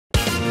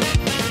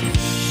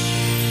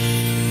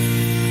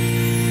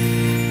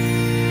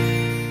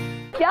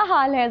क्या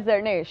हाल है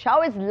जरनेश? How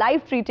is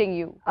life treating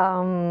you?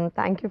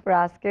 Thank you for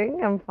asking.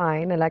 I'm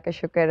fine. अल्लाह का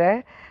शुक्र है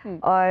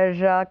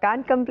और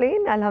can't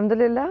complain.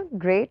 अल्हम्दुलिल्लाह,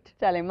 great.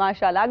 चले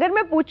माशाल्लाह। अगर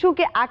मैं पूछूं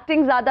कि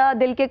एक्टिंग ज्यादा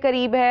दिल के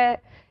करीब है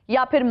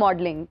या फिर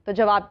मॉडलिंग, तो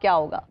जवाब क्या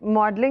होगा?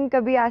 मॉडलिंग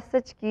कभी आज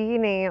सच की ही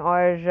नहीं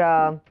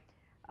और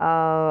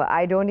I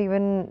don't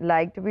even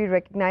like to be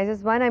recognized as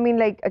one. I mean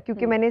like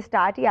क्योंकि मैंने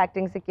स्टार्ट ही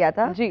एक्टिंग से किया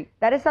था। जी।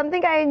 That is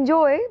something I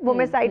enjoy. वो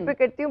मैं साइड पे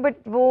करती हूँ, but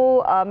वो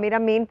मेरा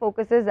main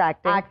focus is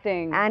acting.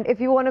 Acting. And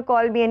if you want to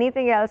call me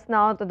anything else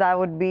now, तो that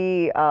would be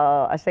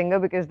a singer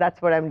because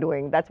that's what I'm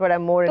doing. That's what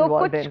I'm more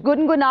involved in. तो कुछ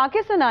गुनगुना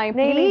के सुनाएं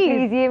नहीं please.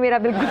 Please, ये मेरा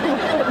बिल्कुल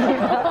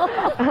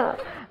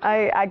I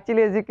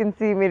actually, as you can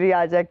see, मेरी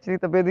आज एक्चुअली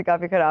तबीयत भी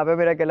काफी खराब है,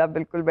 मेरा गला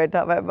बिल्कुल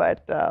बैठा हुआ है, बट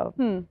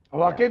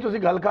वाकई तुसी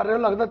गल कर रहे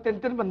हो, लगता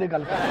 3-3 बंदे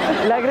गल कर रहे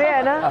हो। लग रहे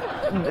हैं ना,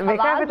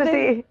 देखा भी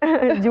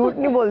तुसी, झूठ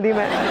नहीं बोलती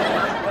मैं।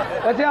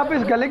 वैसे आप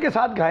इस गले के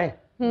साथ गाएं,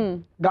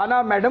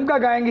 गाना मैडम का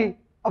गाएंगी,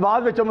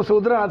 आवाज में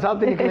मसूद राणा साहब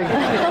से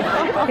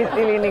निकलेगी।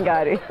 इसीलिए नहीं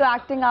गा रही। तो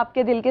एक्टिंग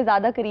आपके दिल के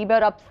ज्यादा करीब है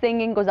और आप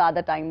सिंगिंग को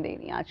ज्यादा टाइम दे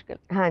रही हैं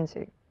आजकल। हाँ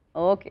जी,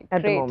 ओके,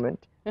 एट द मोमेंट।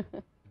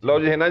 लो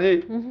जी हिना जी,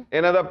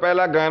 इन्हां दा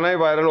पहला गाना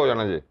ही वायरल हो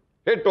जाना जी,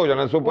 हिट हो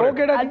जाना, सुपर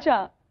हिट। अच्छा,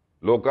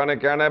 लोगों ने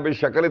कहना है भी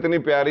शक्ल इतनी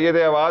प्यारी है तो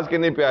आवाज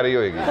कितनी प्यारी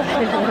होएगी।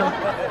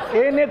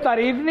 इन्हें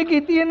तारीफ नहीं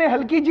कीती, इन्हें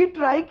हल्की जी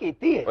ट्राई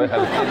कीती है।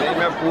 हल्की नहीं,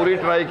 मैं पूरी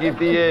ट्राई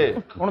कीती है।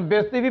 हुण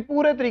बेइज्जती भी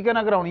पूरे तरीके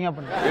ना कराउणी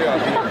अपनी।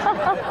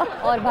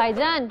 और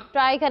भाईजान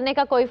ट्राई करने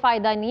का कोई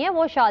फायदा नहीं है,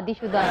 वो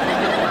शादीशुदा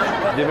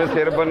है। जिवें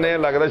सिर बनने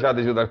लगदा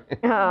शादीशुदा।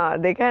 हाँ,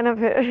 देखा है ना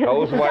फिर।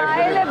 हाउस वाइफ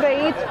है भाई,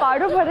 इट्स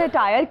पार्ट ऑफ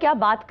रिटायर, क्या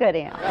बात कर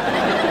रहे हैं।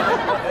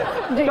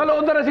 चलो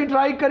उधर असी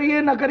ट्राई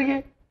करिए ना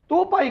करिए,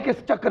 तो भाई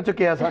किस चक्कर च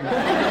किया सानू,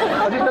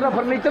 असी तेरा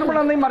फर्नीचर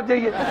बनाने ही मर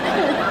जाइए।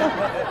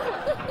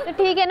 तो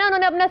ठीक है ना,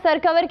 उन्होंने अपना सर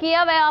कवर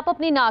किया हुआ है, आप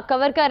अपनी नाक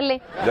कवर कर ले।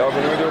 जाओ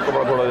मैंने जो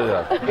कपड़ा थोड़ा जा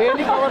ये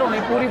नहीं कवर होनी,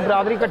 पूरी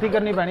बरादरी इकट्ठी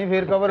करनी पैनी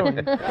फिर कवर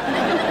होनी।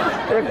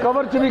 एक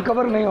कवर च भी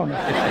कवर नहीं होना।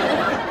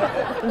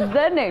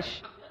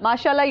 जर्निश,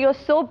 माशाल्लाह you are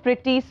so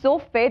pretty, so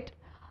fit.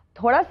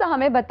 थोड़ा सा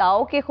हमें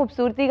बताओ कि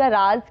खूबसूरती का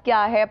राज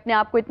क्या है, अपने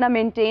आप को इतना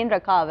मेंटेन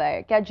रखा हुआ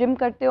है, क्या जिम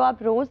करते हो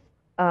आप रोज?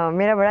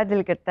 मेरा बड़ा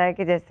दिल करता है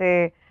कि जैसे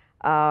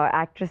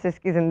एक्ट्रेसेस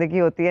की जिंदगी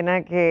होती है ना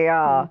कि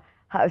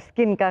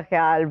स्किन का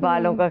ख्याल,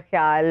 बालों का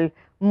ख्याल,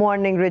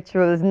 मॉर्निंग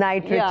रिचुअल्स,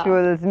 नाइट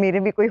रिचुअल्स, मेरे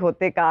भी कोई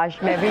होते काश,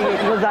 मैं भी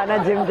रोजाना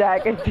जिम जाया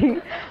करती,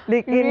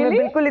 लेकिन मैं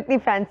बिल्कुल इतनी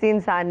फैंसी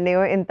इंसान नहीं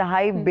हूँ,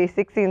 इंतहाई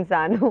बेसिक सी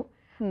इंसान हूँ।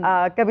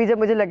 कभी जब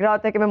मुझे लग रहा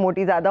होता है कि मैं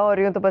मोटी ज्यादा हो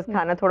रही हूँ तो बस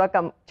खाना थोड़ा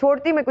कम,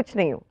 छोड़ती मैं कुछ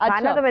नहीं हूँ। अच्छा।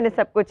 खाना तो मैंने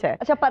सब कुछ है।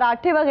 अच्छा,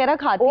 पराठे वगैरह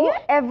खाती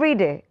है? Every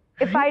day.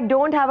 If I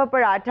don't have a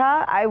paratha,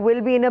 I will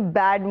be in a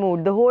bad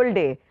mood the whole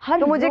day.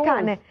 तो मुझे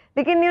खाना है,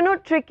 लेकिन you know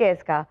trick है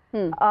इसका।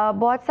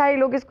 बहुत सारे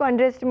लोग इसको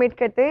अंडर एस्टिमेट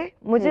करते हैं।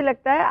 मुझे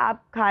लगता है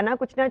आप खाना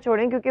कुछ ना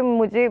छोड़ें, क्योंकि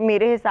मुझे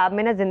मेरे हिसाब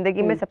में ना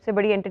जिंदगी में सबसे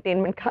बड़ी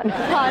एंटरटेनमेंट खाना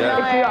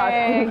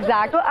है।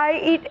 एग्जैक्ट। तो आई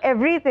ईट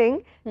एवरीथिंग,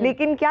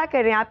 लेकिन क्या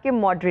करें, आपके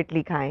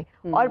मॉडरेटली खाएं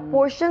और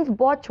पोर्शंस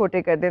बहुत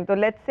छोटे कर दें। तो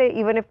let's say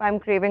even if I am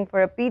craving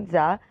for a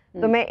pizza,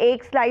 तो मैं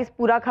एक स्लाइस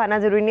पूरा खाना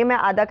जरूरी नहीं है, मैं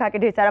आधा खा के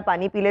ढेर सारा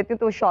पानी पी लेती हूँ,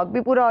 तो शौक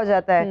भी पूरा हो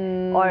जाता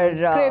है और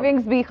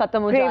क्रेविंग्स भी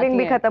खत्म हो जाती है। क्रेविंग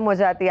भी खत्म हो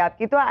जाती है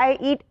आपकी। तो आई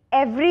eat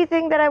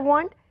everything that I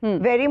want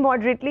very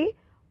moderately.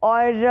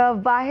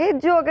 और वाहिद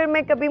जो अगर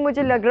मैं कभी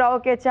मुझे लग रहा हो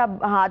कि अच्छा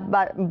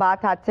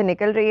बात हाथ से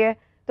निकल रही है,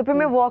 तो फिर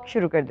मैं वॉक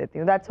शुरू कर देती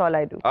हूँ। That's all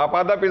I do. आप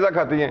आधा पिज्जा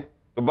खाती हैं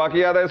तो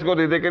बाकी आधा इसको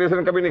दे के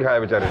इसने कभी नहीं खाया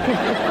बेचारे।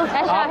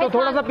 आप तो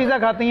थोड़ा सा पिज्जा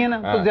खाती हैं ना,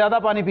 तो ज्यादा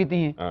पानी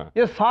पीती हैं।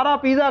 ये सारा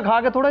पिज्जा खा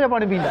के थोड़ा सा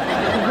पानी पीता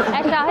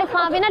है। शाहिद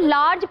खान भी ना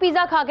लार्ज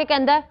पिज्जा खा के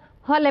कहता है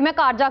हले मैं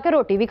कार जाके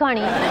रोटी भी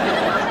खानी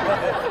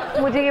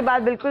है। मुझे ये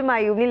बात बिल्कुल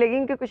मायूब नहीं लगी,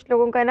 क्योंकि कुछ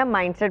लोगों का ना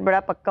माइंडसेट बड़ा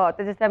पक्का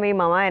होता है। जैसे मेरी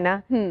मामा है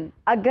ना,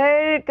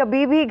 अगर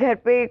कभी भी घर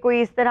पे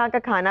कोई इस तरह का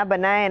खाना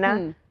बना है ना,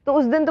 तो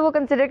उस दिन तो वो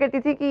कंसिडर करती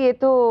थी कि ये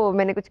तो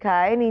मैंने कुछ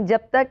खाया ही नहीं, जब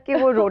तक कि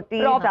वो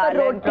रोटी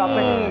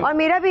प्रॉपर। और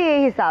मेरा भी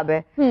यही हिसाब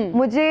है।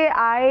 मुझे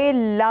आई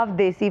लव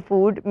देसी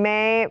फूड।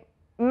 मैं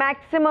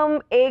मैक्सिमम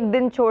एक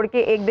दिन छोड़ के,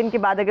 एक दिन के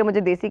बाद अगर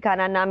मुझे देसी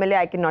खाना ना मिले,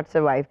 आई कैन नॉट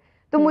सर्वाइव।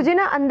 तो मुझे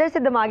ना अंदर से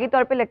दिमागी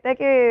तौर पे लगता है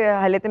कि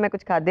हले तो मैं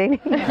कुछ खाते ही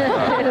नहीं।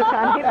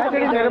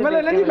 निर्मल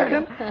है ना जी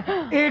मैडम,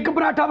 एक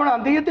पराठा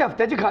बनाती है ते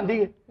हफ्ते च खांदी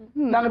है।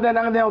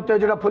 नंगदे उत्ते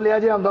जिहड़ा फुलिया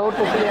जिहा हुंदा ओह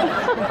टुक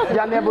लिया,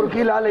 जाने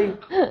बुरकी ला लई,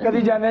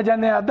 कदी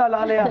जाने अद्धा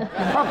ला लिया,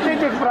 हफ्ते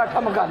च एक पराठा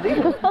मकांदी है।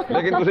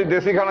 लेकिन तुसी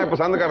देसी खाना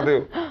पसंद करते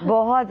हो?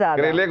 बहुत ज्यादा।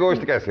 करेले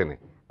गोश्त कैसे ने?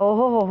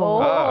 ओहो हो।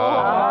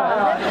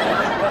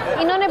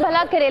 इन्होंने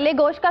भला करेले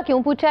गोश्त का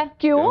क्यों पूछा है?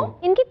 क्यों?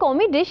 इनकी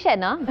कौमी डिश है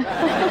ना।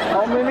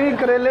 कौमी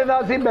करेले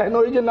दा सी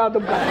बहनोई जिन्ना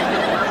तुम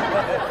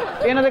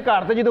ਇਹਨਾਂ ਦੇ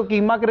ਘਰ ਤੇ ਜਦੋਂ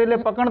ਕੀਮਾ ਕਰੇਲੇ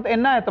ਪਕਣ ਤੇ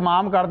ਇੰਨਾ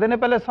ਇਤਮਾਮ ਕਰਦੇ ਨੇ,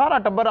 ਪਹਿਲੇ ਸਾਰਾ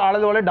ਟੱਬਰ ਆਲੇ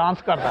ਦੁਆਲੇ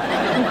ਡਾਂਸ ਕਰਦਾ।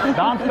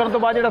 ਡਾਂਸ ਕਰਨ ਤੋਂ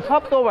ਬਾਅਦ ਜਿਹੜਾ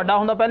ਸਭ ਤੋਂ ਵੱਡਾ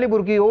ਹੁੰਦਾ ਪਹਿਲੀ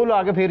ਬੁਰਕੀ ਉਹ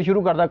ਲਾ ਕੇ ਫੇਰ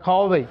ਸ਼ੁਰੂ ਕਰਦਾ,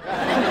 ਖਾਓ ਬਈ।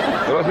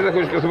 ਅਸੀਂ ਤਾਂ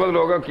ਖੁਸ਼ਕਿਸਮਤ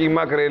ਲੋਕ ਆ,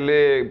 ਕੀਮਾ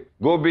ਕਰੇਲੇ,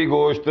 ਗੋਭੀ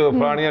ਗੋਸ਼ਤ,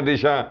 ਫਲਾਣੀਆਂ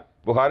डिशां।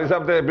 बुखारी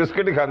साहब तो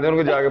बिस्किट ही खाते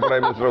होंगे जाके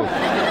प्राइम मिनिस्टर।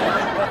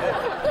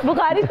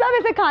 बुखारी साहब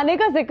ऐसे खाने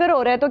का जिक्र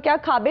हो रहा है तो क्या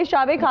खाबे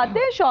शाबे खाते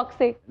हैं शौक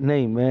से?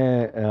 नहीं,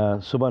 मैं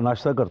सुबह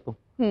नाश्ता करता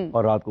हूँ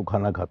और रात को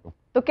खाना खाता हूँ।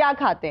 तो क्या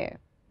खाते हैं?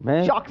 मैं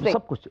शौक से?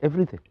 सब कुछ,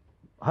 एवरीथिंग।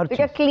 हर तो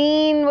क्या चीज़।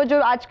 क्लीन, वो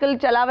जो आजकल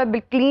चला हुआ है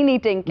क्लीन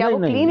ईटिंग, क्या वो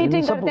क्लीन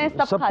ईटिंग करते हैं?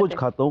 सब कुछ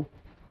खाता हूँ,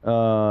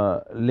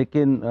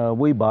 लेकिन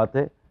वही बात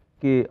है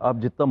कि आप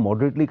जितना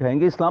मॉडरेटली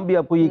खाएंगे, इस्लाम भी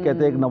आपको ये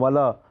कहता है एक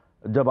नवाला,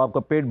 जब आपका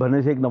पेट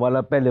भरने से एक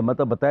नवाला पहले,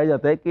 मतलब बताया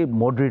जाता है कि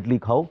मॉडरेटली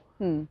खाओ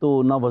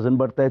तो ना वजन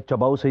बढ़ता है,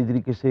 चबाओ सही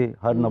तरीके से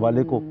हर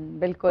नवाले को,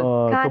 बिल्कुल,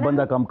 तो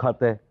बंदा कम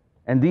खाता है।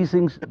 And these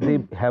things they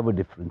have a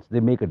difference, they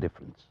make a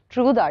difference.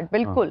 True that,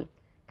 बिल्कुल।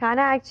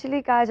 खाना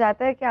एक्चुअली कहा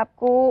जाता है कि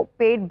आपको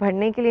पेट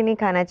भरने के लिए नहीं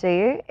खाना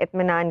चाहिए,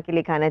 इत्मीनान के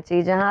लिए खाना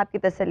चाहिए। जहाँ आपकी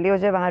तसल्ली हो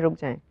जाए वहाँ रुक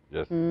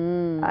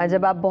जाएं।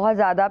 जब आप बहुत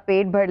ज़्यादा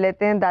पेट भर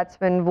लेते हैं, दैट्स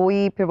व्हेन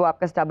वही फिर वो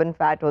आपका स्टबन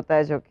फैट होता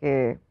है, जो कि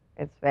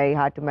it's very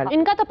hard to melt.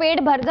 इनका तो पेट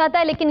भर जाता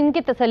है लेकिन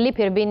इनकी तसल्ली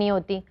फिर भी नहीं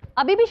होती।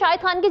 अभी भी शाहिद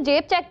खान की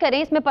जेब चेक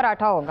करें, इसमें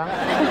पराठा होगा।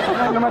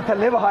 मैं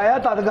थल्ले बहाया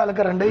तद गल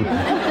करन डई।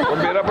 और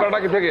मेरा पराठा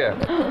किथे गया?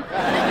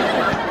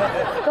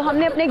 तो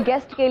हमने अपने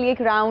गेस्ट के लिए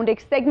एक राउंड, एक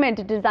सेगमेंट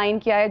डिजाइन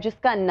किया है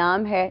जिसका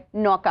नाम है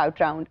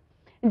नॉकआउट राउंड,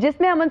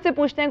 जिसमें हम उनसे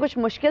पूछते हैं कुछ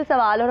मुश्किल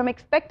सवाल और हम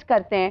एक्सपेक्ट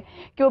करते हैं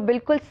कि वो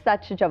बिल्कुल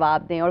सच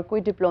जवाब दें और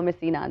कोई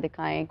डिप्लोमेसी ना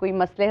दिखाएं, कोई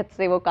मसलहत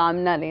से वो काम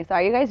ना लें। सो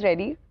are you guys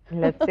ready?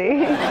 Let's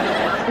see.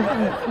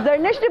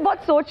 जर्निश ने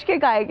बहुत सोच के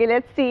कहा है कि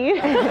लेट्स सी।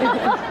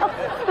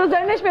 तो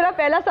जर्निश, मेरा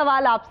पहला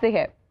सवाल आपसे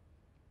है,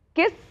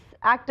 किस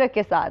एक्टर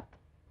के साथ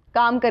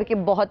काम करके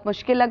बहुत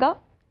मुश्किल लगा,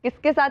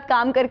 किसके साथ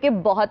काम करके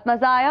बहुत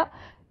मजा आया,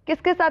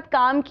 किसके साथ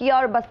काम किया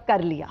और बस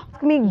कर लिया?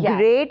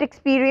 Great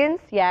experience.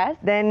 Yes.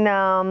 Then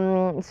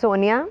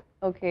Sonia,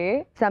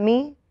 okay,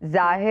 समी,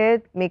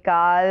 Zahid,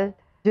 Mikaal,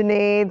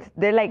 Junaid,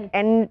 there like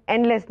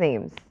endless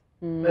names.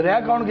 रह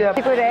कौन गया?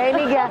 कोई रह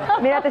नहीं गया,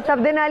 मेरा तो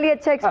सब दे नाल ही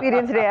अच्छा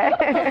एक्सपीरियंस रहा है।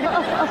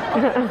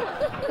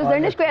 तो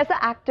जर्निश, कोई ऐसा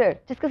एक्टर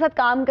जिसके साथ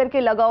काम करके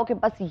लगा हो कि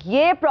बस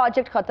ये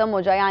प्रोजेक्ट खत्म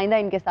हो जाए, आइंदा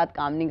इनके साथ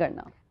काम नहीं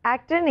करना?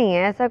 एक्टर नहीं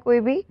है ऐसा कोई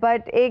भी,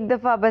 बट एक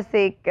दफा बस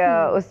एक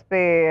उस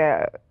पे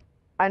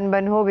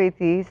अनबन हो गई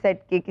थी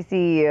सेट के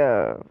किसी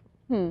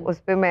उस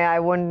पे, मैं आई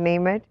वोंट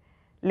नेम इट,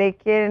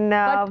 लेकिन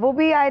वो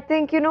भी आई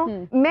थिंक यू नो,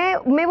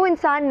 मैं वो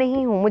इंसान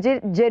नहीं हूँ, मुझे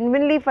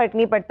जेन्युइनली फर्क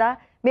नहीं पड़ता।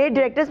 मेरे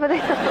डायरेक्टर्स पता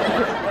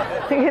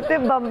है तो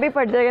बम भी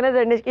फट जाएगा ना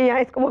जर्निश की यहाँ,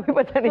 इसको वो भी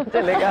पता नहीं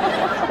चलेगा।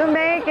 तो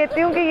मैं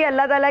कहती हूँ कि ये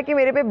अल्लाह ताला की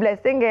मेरे पे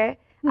ब्लेसिंग है।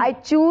 I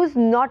choose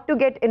not to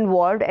get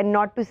involve and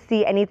not to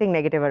see anything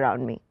negative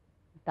around me.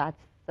 That's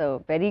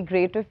very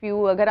great of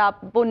you. अगर आप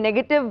वो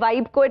नेगेटिव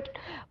वाइब को,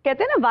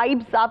 कहते हैं ना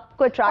वाइब्स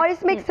आपको अट्रैक्ट, और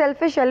इसमें एक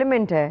सेल्फिश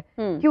एलिमेंट है,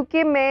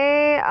 क्योंकि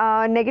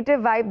मैं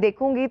नेगेटिव वाइब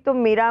देखूंगी तो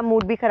मेरा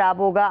मूड भी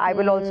खराब होगा, I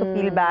will also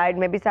feel bad,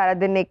 मैं भी सारा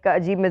दिन एक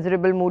अजीब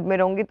मिजरेबल मूड में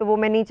रहूंगी, तो वो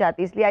मैं नहीं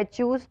चाहती, इसलिए I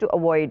choose to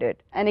avoid it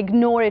and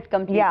ignore it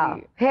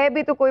completely. है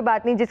भी तो कोई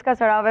बात नहीं, जिसका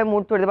सड़ा हुआ है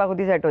मूड थोड़ी देर बाद खुद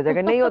ही सेट हो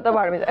जाएगा, नहीं होता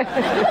बाहर में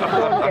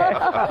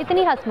जाए।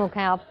 इतनी हंसमुख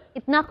हैं आप,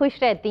 इतना खुश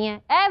रहती हैं।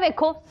 ए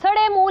देखो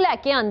सड़े मुंह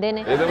लेके आंदे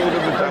ने। ਇਹਦੇ ਮੂੰਹ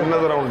ਤੇ ਚੰਨ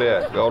ਨਜ਼ਰ ਆਉਂਦੇ ਆ,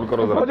 ਗੌਰ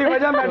ਕਰੋ ਜ਼ਰਾ। ਉਹਦੀ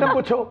ਵਜ੍ਹਾ ਮੈਡਮ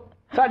ਪੁੱਛੋ,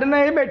 ਸਾਡੇ ਨਾਲ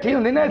ਇਹ ਬੈਠੀ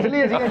ਹੁੰਦੀ ਨਾ, ਇਸ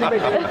ਲਈ ਅਸੀਂ ਅੱਜ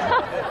ਬੈਠੇ।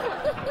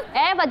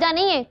 ए वजह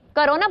नहीं है,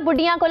 करो ना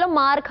बुढ़िया कोलों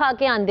मार खा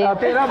के आंदे।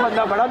 ਤੇਰਾ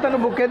ਬੰਦਾ ਬੜਾ ਤੈਨੂੰ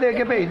ਬੁੱਕੇ ਦੇ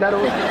ਕੇ ਭੇਜਦਾ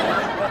ਰੋਜ਼।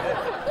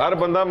 ਹਰ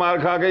ਬੰਦਾ ਮਾਰ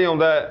ਖਾ ਕੇ ਹੀ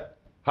ਆਉਂਦਾ ਹੈ,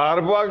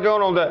 ਹਾਰ ਪਵਾ ਕੇ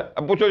ਕੌਣ ਆਉਂਦਾ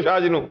ਹੈ? ਪੁੱਛੋ ਸ਼ਾਹ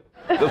ਜੀ ਨੂੰ,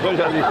 ਦੱਸੋ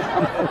ਸ਼ਾਹ ਜੀ।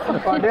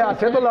 ਤੁਹਾਡੇ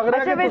ਹਾਸੇ ਤੋਂ ਲੱਗ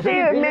ਰਿਹਾ अच्छा, कि वैसे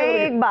मैं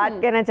एक बात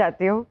कहना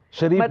चाहती हूँ,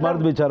 शरीफ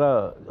मर्द बेचारा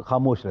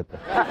खामोश रहता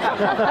है।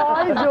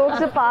 ऑल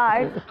जोक्स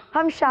अपार्ट,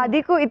 हम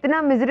शादी को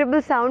इतना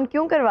मिजरेबल साउंड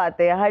क्यों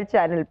करवाते हैं हर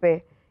चैनल पे?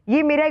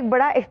 ये मेरा एक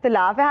बड़ा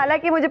इख्तिलाफ है।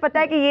 हालांकि मुझे पता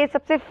है कि ये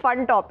सबसे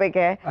फन टॉपिक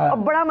है और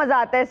बड़ा मजा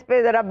आता है इस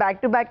पे जरा बैक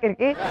टू बैक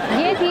करके।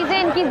 ये चीजें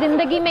इनकी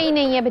जिंदगी में ही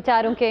नहीं है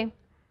बेचारों के।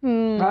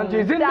 हाँ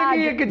जी,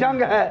 जिंदगी एक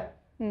जंग है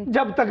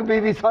जब तक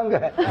बीवी संग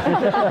है।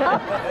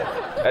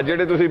 ਇਹ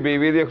ਜਿਹੜੇ ਤੁਸੀਂ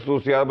ਬੀਵੀ ਦੀ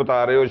ਖਸੂਸੀਅਤ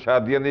ਬਤਾ ਰਹੇ ਹੋ,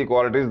 ਸ਼ਾਦੀਆਂ ਦੀ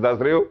ਕੁਆਲਿਟੀਜ਼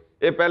ਦੱਸ ਰਹੇ ਹੋ,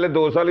 ਇਹ ਪਹਿਲੇ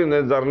 2 ਸਾਲ ਹੀ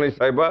ਹੁੰਦੇ ਜ਼ਰਨਿਸ਼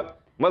ਸਾਹਿਬਾ,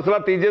 ਮਸਲਾ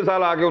ਤੀਜੇ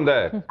ਸਾਲ ਆ ਕੇ ਹੁੰਦਾ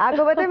ਹੈ।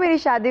 आपको पता है मेरी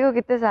शादी को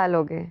कितने साल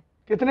हो गए?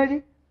 कितने जी?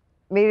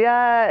 मेरा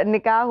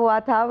निकाह हुआ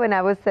था when I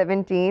was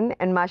 17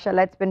 and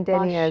माशाल्लाह it's been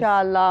 10 years।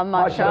 माशाल्लाह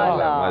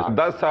माशाल्लाह।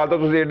 10 ਸਾਲ ਤੋਂ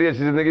ਤੁਸੀਂ ਏਡੀ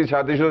ਅੱਛੀ ਜ਼ਿੰਦਗੀ,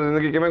 ਸ਼ਾਦੀशुदा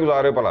ਜ਼ਿੰदगी ਕਿਵੇਂ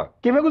ਗੁਜ਼ਾਰ ਰਹੇ ਹੋ ਭਲਾ?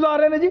 किवें गुजार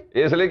रहे ने जी?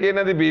 ਇਸ ਲਈ ਕਿ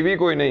ਇਹਨਾਂ ਦੀ ਬੀਵੀ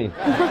ਕੋਈ नहीं।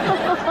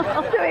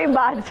 तो एक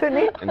बात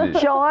सुने,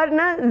 शौहर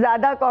ना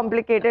ज्यादा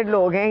कॉम्प्लिकेटेड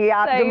लोग हैं, ये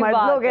आप जो मर्द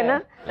लोग हैं ना,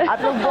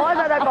 आप लोग बहुत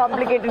ज्यादा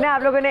कॉम्प्लिकेटेड हैं।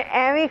 आप लोगों ने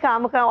एवं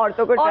खाम खा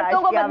औरतों को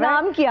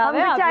बदनाम किया हम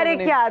बेचारे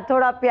क्या,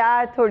 थोड़ा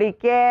प्यार, थोड़ी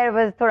केयर,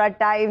 बस थोड़ा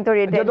टाइम,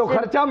 थोड़ी ਜਦੋਂ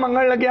ਖਰਚਾ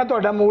ਮੰਗਣ ਲੱਗਿਆ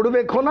ਤੁਹਾਡਾ ਮੂਡ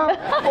ਵੇਖੋ ना,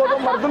 ਉਦੋਂ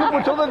ਮਰਦ ਨੂੰ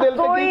ਪੁੱਛੋ ਤਾਂ ਦਿਲ ਤੇ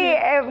कोई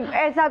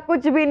ऐसा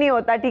कुछ भी नहीं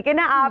होता, ठीक है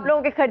ना? आप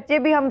लोगों के खर्चे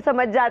भी हम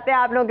समझ जाते हैं,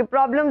 आप लोगों के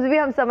प्रॉब्लम्स भी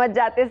हम समझ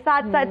जाते हैं,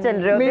 साथ साथ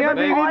चल रहे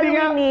होते हैं। All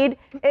we need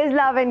is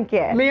love and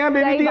care। ਮੀਆਂ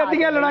ਬੀਵੀ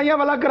ਦੀਆਂ ਲੜਾਈਆਂ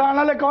ਵਾਲਾ ਕਰਾਉਣ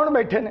ਵਾਲੇ ਕੌਣ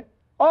ਬੈਠੇ ਨੇ?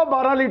 ਉਹ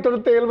 12 ਲੀਟਰ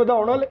ਤੇਲ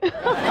ਵਧਾਉਣ ਵਾਲੇ।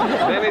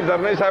 नहीं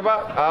ਜ਼ਰਨਿਸ਼ ਸਾਹਿਬਾ,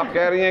 ਆਪ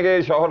ਕਹਿ ਰਹੀ ਹੈ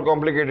ਕਿ ਸ਼ੌਹਰ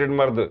ਕੰਪਲਿਕੇਟਡ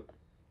ਮਰਦ,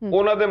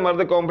 ਉਹਨਾਂ ਦੇ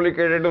ਮਰਦ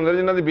ਕੰਪਲਿਕੇਟਡ ਹੁੰਦੇ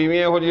ਜਿਨ੍ਹਾਂ ਦੀ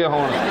ਬੀਵੀਆਂ ਇਹੋ ਜਿਹੀਆਂ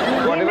ਹੋਣ।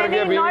 ਤੁਹਾਡੇ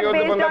ਵਰਗੀਆਂ ਬੀਵੀਆਂ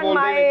ਤੇ ਬੰਦਾ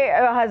ਬੋਲਦਾ ਹੀ ਨਹੀਂ।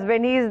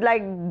 husband, he is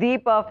like the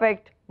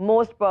perfect,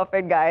 most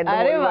perfect guy in the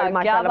अरे whole वाह, world,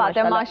 क्या माशाल्लाह बात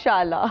है,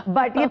 माशाल्लाह।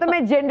 बट ये तो मैं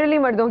जनरली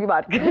मर्दों की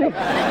बात कर रही हूँ।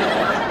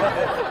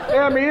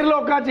 ਇਹ ਅਮੀਰ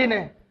ਲੋਕਾਂ 'ਚ ਹੀ ਨੇ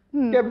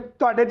ਕਿ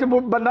ਤੁਹਾਡੇ 'ਚ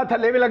ਬੰਦਾ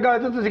ਥੱਲੇ ਵੀ ਲੱਗਾ ਹੋਇਆ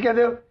ਤਾਂ ਤੁਸੀਂ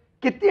ਕਹਿੰਦੇ ਹੋ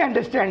कितनी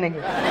अंडरस्टैंडिंग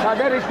है।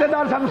 साडे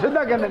रिश्तेदार सानू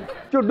सीधा कहते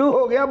चुड्डू हो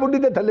गया, बुढ़ी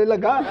दे थल्ले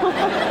लगा।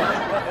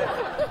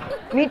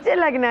 नीचे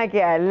लगना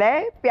क्या है? ले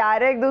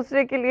प्यार है एक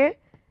दूसरे के लिए,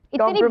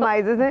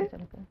 कॉम्प्रोमाइजेस हैं।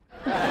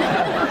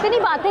 इतनी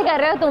बातें कर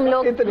रहे हो तुम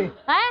लोग इतनी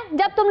हैं?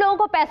 जब तुम लोगों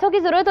को पैसों की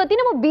जरूरत होती है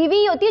ना, वो बीवी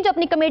ही होती है जो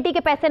अपनी कमेटी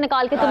के पैसे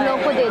निकाल के तुम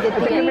लोगों को दे देती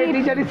है।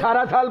 कमेटी जड़ी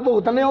सारा साल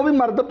भुगतने वो भी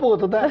मर्द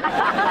भुगतदा है।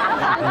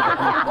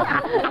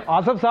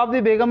 आसिफ साहब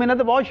दी बेगम इन्हां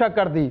ते बहुत शक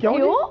करदी।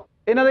 क्यों?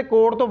 ਇਹਨਾਂ ਦੇ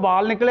ਕੋਟ ਤੋਂ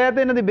ਵਾਲ ਨਿਕਲੇ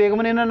ਤੇ ਇਹਨਾਂ ਦੀ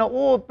ਬੇਗਮ ਨੇ ਇਹਨਾਂ ਨੂੰ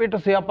ਉਹ ਪਿੱਟ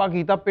ਸਿਆਪਾ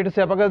ਕੀਤਾ, ਪਿੱਟ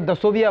ਸਿਆਪਾ ਕਰ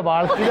ਦੱਸੋ ਵੀ ਇਹ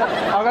ਵਾਲ ਕਿਹਦਾ।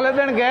 ਅਗਲੇ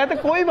ਦਿਨ ਗਏ ਤੇ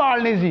ਕੋਈ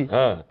ਵਾਲ ਨਹੀਂ ਸੀ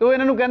ਤੇ ਉਹ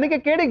ਇਹਨਾਂ ਨੂੰ ਕਹਿੰਦੇ ਕਿ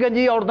ਕਿਹੜੀ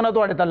ਗੰਜੀ ਔਰਤ ਨਾਲ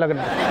ਤੁਹਾਡੇ ਤਾਂ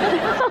ਲੱਗਣਾ।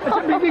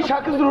 अच्छा बीवी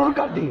शक जरूर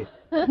करती है।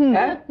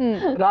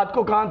 रात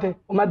को कहाँ थे?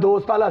 मैं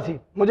दोस्त वाला सी,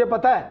 मुझे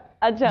पता है।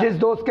 अच्छा। जिस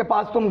दोस्त के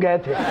पास तुम गए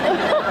थे।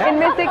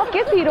 इनमें से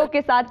किस हीरो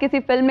के साथ किसी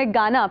फिल्म में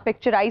गाना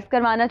पिक्चराइज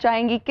करवाना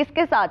चाहेंगी,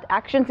 किसके साथ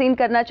एक्शन सीन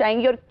करना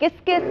चाहेंगी और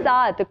किसके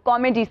साथ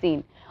कॉमेडी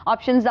सीन?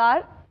 ऑप्शंस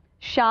आर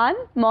शान,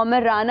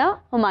 मोहम्मद राना,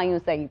 हुमायूं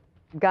सईद।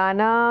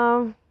 गाना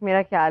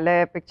मेरा ख्याल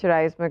है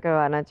पिक्चराइज में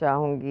करवाना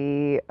चाहूँगी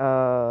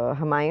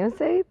हुमायूं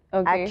सईद।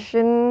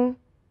 एक्शन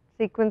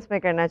सीक्वेंस में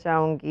करना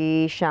चाहूँगी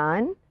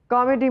शान।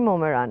 कॉमेडी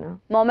मोहम्मद राना।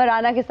 मोहम्मद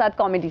राना के साथ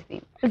कॉमेडी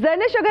सीन।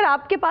 जर्निश, अगर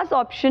आपके पास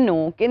ऑप्शन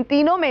हो कि इन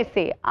तीनों में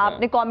से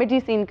आपने कॉमेडी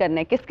सीन करना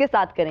है, किसके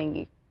साथ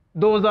करेंगी?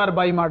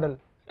 2022 मॉडल।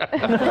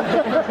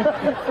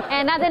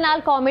 एना दे नाल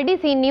कॉमेडी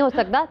सीन नहीं हो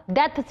सकता,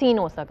 डेथ सीन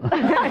हो सकता।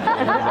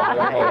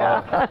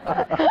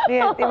 नहीं,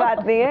 ऐसी बात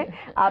नहीं है।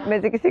 आप में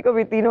से किसी को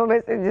भी, तीनों में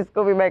से जिसको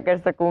भी मैं कर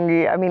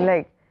सकूंगी। आई मीन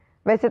लाइक,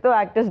 वैसे तो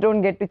actors don't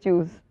get to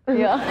choose.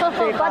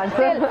 But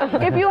still,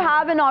 if you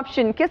have an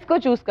option, किसको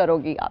चूज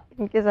करोगी आप?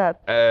 इनके साथ।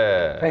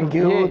 Thank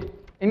you.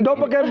 इन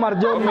डुब के मर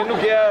जाओ। मैनू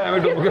क्या है, मैं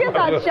डुब के किसके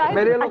साथ? शायद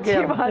मेरे लोग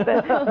अच्छी बात है।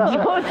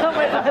 जो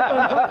समझ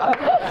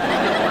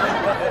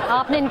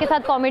आपने इनके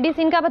साथ कॉमेडी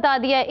सीन का बता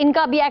दिया है,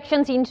 इनका भी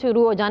एक्शन सीन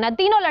शुरू हो जाना है,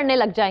 तीनों लड़ने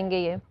लग जाएंगे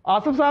ये।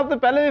 ਆਸਿਫ ਸਾਹਿਬ ਤੇ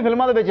ਪਹਿਲੇ ਵੀ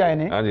ਫਿਲਮਾਂ ਦੇ ਵਿੱਚ ਆਏ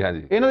ਨੇ। ਹਾਂਜੀ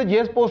ਹਾਂਜੀ। ਇਹਨਾਂ ਦੇ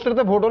ਜਿਸ ਪੋਸਟਰ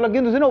ਤੇ ਫੋਟੋ ਲੱਗੀ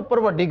ਹੁੰਦੀ ਸੀ ਨਾ ਉੱਪਰ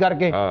ਵੱਡੀ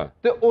ਕਰਕੇ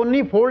ਤੇ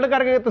ਓਨੀ ਫੋਲਡ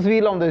ਕਰਕੇ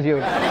ਤਸਵੀਰ ਲਾਉਂਦੇ ਸੀ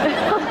ਉਹ।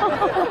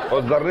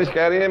 और जर्निश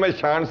कह रही है मैं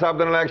शान साहब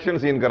ਦੇ ਨਾਲ ਐਕਸ਼ਨ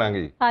ਸੀਨ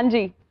ਕਰਾਂਗੀ। हाँ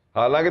जी।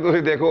 ਹਾਲਾਂਕਿ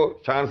ਤੁਸੀਂ ਦੇਖੋ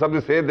ਸ਼ਾਨ ਸਾਹਿਬ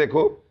ਦੀ ਸਿਹਤ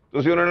ਦੇਖੋ,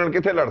 ਤੁਸੀਂ ਉਹਨਾਂ ਨਾਲ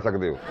ਕਿੱਥੇ ਲੜ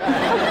ਸਕਦੇ ਹੋ।